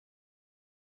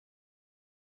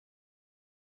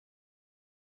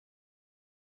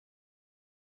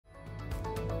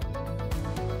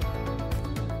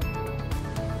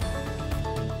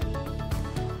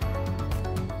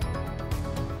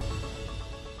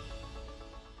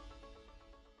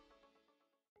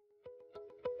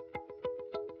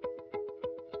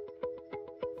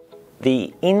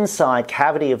The inside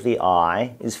cavity of the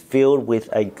eye is filled with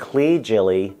a clear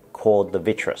jelly called the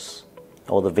vitreous,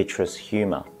 or the vitreous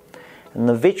humor. And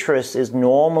the vitreous is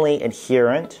normally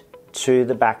adherent to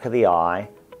the back of the eye,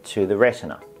 to the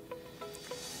retina.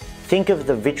 Think of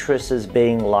the vitreous as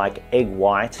being like egg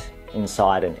white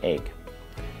inside an egg.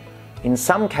 In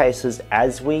some cases,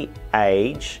 as we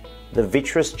age, the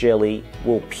vitreous jelly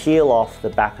will peel off the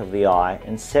back of the eye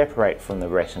and separate from the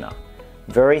retina.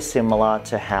 Very similar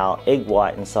to how egg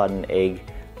white inside an egg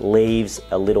leaves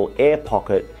a little air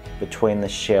pocket between the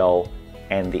shell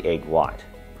and the egg white.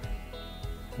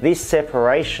 This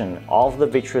separation of the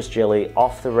vitreous jelly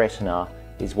off the retina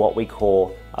is what we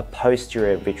call a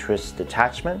posterior vitreous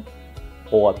detachment,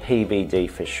 or a PVD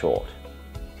for short.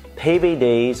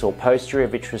 PVDs, or posterior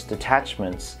vitreous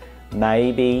detachments,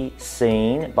 may be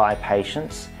seen by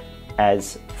patients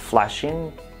as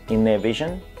flashing in their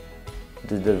vision,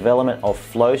 the development of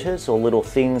floaters or little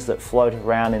things that float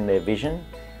around in their vision,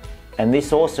 and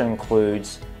this also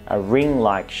includes a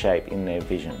ring-like shape in their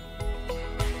vision.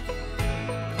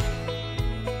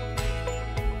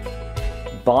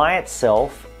 By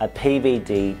itself, a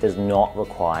PVD does not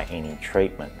require any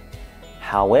treatment.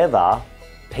 However,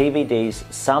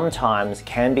 PVDs sometimes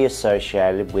can be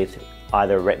associated with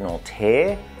either retinal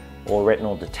tear or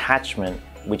retinal detachment,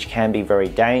 which can be very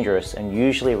dangerous and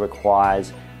usually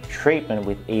requires treatment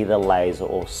with either laser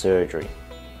or surgery.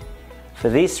 For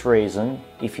this reason,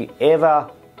 if you ever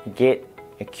get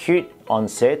acute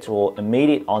onset or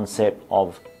immediate onset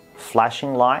of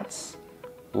flashing lights,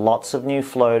 lots of new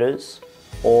floaters,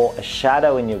 or a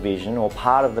shadow in your vision or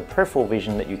part of the peripheral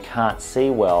vision that you can't see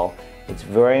well, it's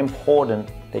very important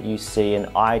that you see an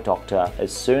eye doctor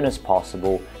as soon as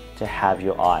possible to have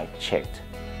your eye checked.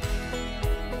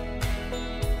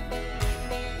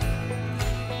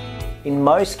 In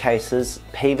most cases,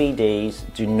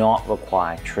 PVDs do not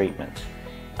require treatment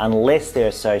unless they're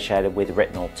associated with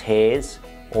retinal tears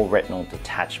or retinal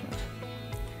detachment.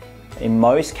 In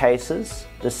most cases,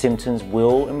 the symptoms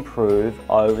will improve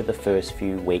over the first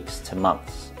few weeks to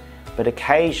months, but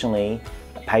occasionally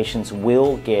patients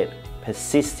will get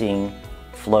persisting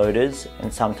floaters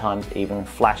and sometimes even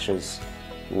flashes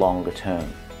longer term.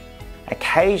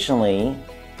 Occasionally,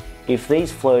 if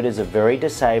these floaters are very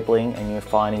disabling and you're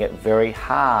finding it very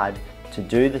hard to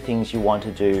do the things you want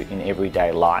to do in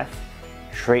everyday life,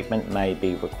 treatment may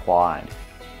be required.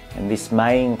 And this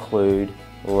may include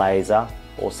laser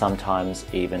or sometimes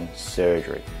even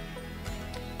surgery.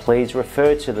 Please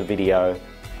refer to the video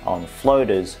on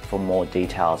floaters for more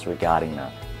details regarding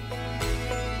that.